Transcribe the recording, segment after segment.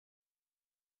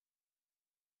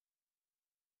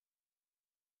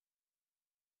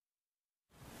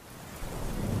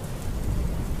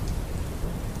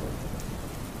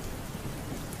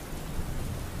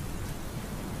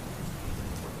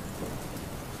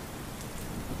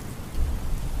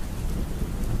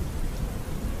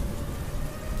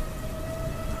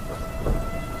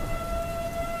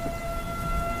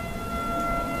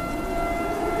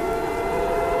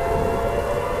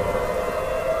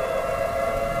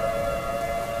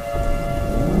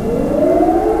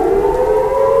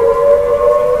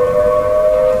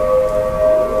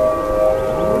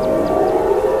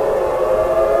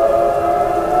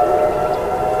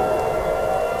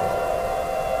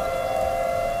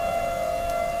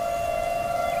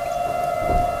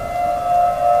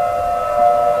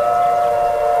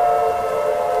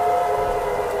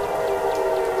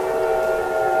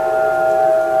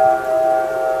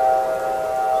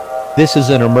This is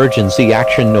an emergency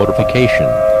action notification.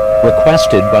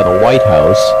 Requested by the White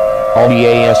House, all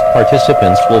EAS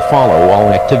participants will follow all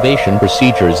activation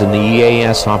procedures in the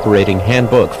EAS Operating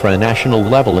Handbook for a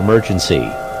national-level emergency.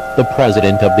 The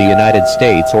President of the United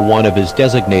States or one of his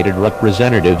designated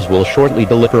representatives will shortly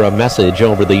deliver a message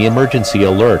over the emergency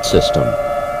alert system.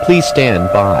 Please stand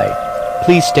by.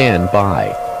 Please stand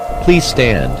by. Please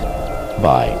stand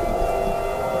by.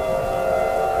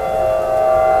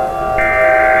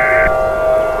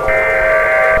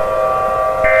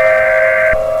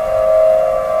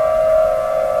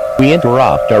 We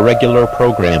interrupt our regular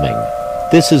programming.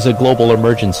 This is a global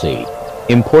emergency.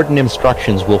 Important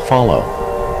instructions will follow.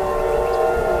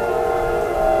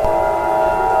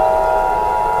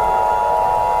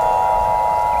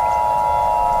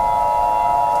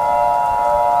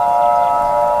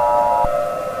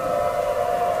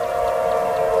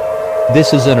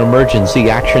 This is an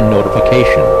emergency action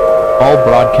notification. All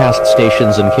broadcast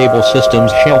stations and cable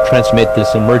systems shall transmit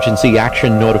this emergency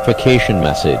action notification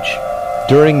message.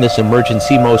 During this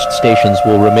emergency, most stations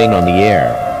will remain on the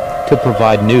air to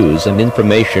provide news and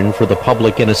information for the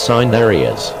public in assigned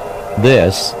areas.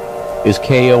 This is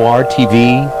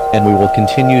KOR-TV, and we will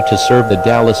continue to serve the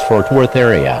Dallas-Fort Worth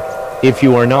area. If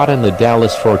you are not in the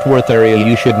Dallas-Fort Worth area,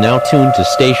 you should now tune to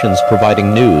stations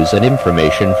providing news and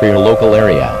information for your local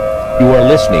area. You are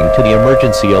listening to the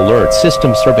emergency alert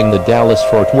system serving the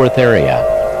Dallas-Fort Worth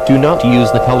area. Do not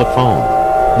use the telephone.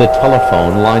 The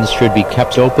telephone lines should be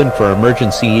kept open for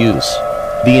emergency use.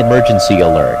 The emergency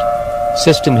alert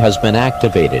system has been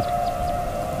activated.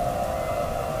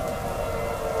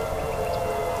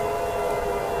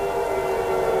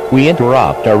 We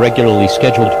interrupt our regularly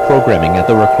scheduled programming at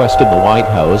the request of the White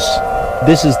House.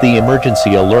 This is the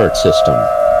emergency alert system.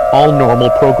 All normal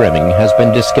programming has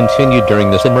been discontinued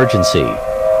during this emergency.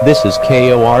 This is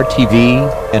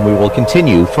KOR-TV, and we will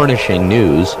continue furnishing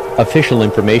news, official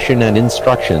information and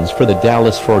instructions for the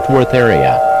Dallas-Fort Worth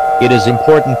area. It is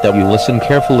important that you listen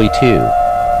carefully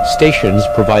to stations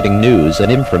providing news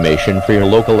and information for your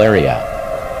local area.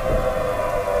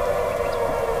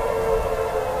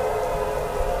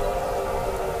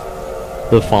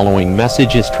 The following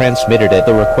message is transmitted at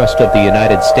the request of the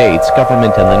United States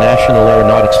government and the National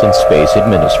Aeronautics and Space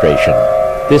Administration.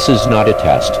 This is not a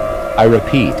test. I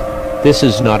repeat, this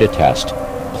is not a test.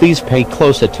 Please pay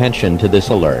close attention to this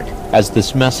alert, as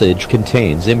this message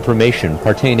contains information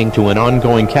pertaining to an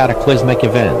ongoing cataclysmic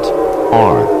event.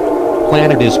 Our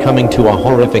planet is coming to a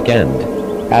horrific end.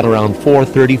 At around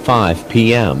 4:35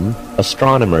 p.m.,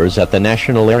 astronomers at the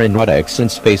National Aeronautics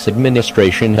and Space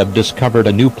Administration have discovered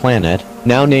a new planet,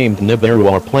 now named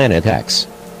Nibiru or Planet X.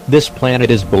 This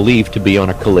planet is believed to be on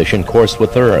a collision course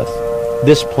with Earth.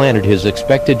 This planet is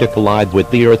expected to collide with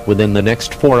the Earth within the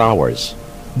next 4 hours.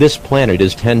 This planet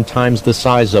is 10 times the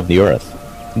size of the Earth.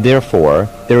 Therefore,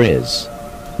 there is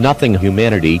nothing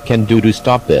humanity can do to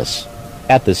stop this.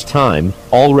 At this time,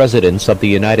 all residents of the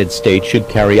United States should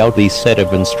carry out these set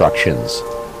of instructions.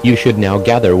 You should now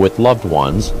gather with loved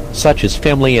ones, such as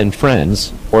family and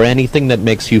friends, or anything that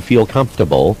makes you feel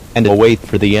comfortable, and await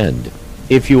for the end.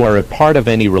 If you are a part of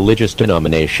any religious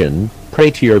denomination, pray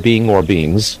to your being or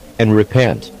beings, and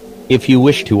repent. If you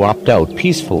wish to opt out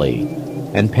peacefully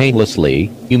and painlessly,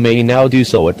 you may now do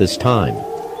so at this time.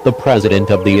 The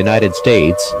President of the United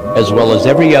States, as well as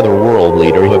every other world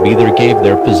leader who have either gave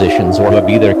their positions or have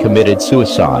either committed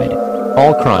suicide.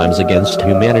 All crimes against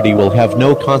humanity will have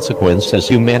no consequence, as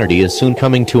humanity is soon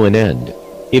coming to an end.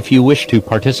 If you wish to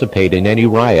participate in any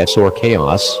riots or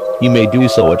chaos, you may do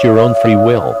so at your own free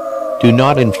will. Do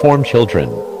not inform children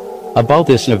about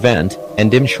this event,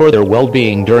 and ensure their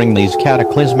well-being during these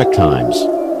cataclysmic times.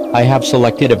 I have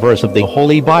selected a verse of the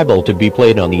Holy Bible to be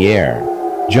played on the air.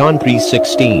 John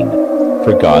 3:16.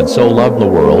 For God so loved the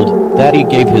world, that he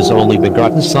gave his only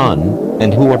begotten Son,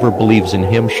 and whoever believes in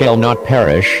him shall not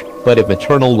perish, but have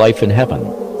eternal life in heaven.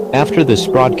 After this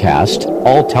broadcast,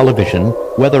 all television,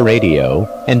 whether radio,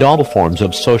 and all forms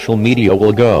of social media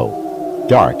will go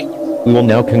dark. We will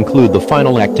now conclude the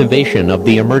final activation of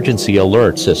the emergency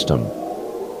alert system.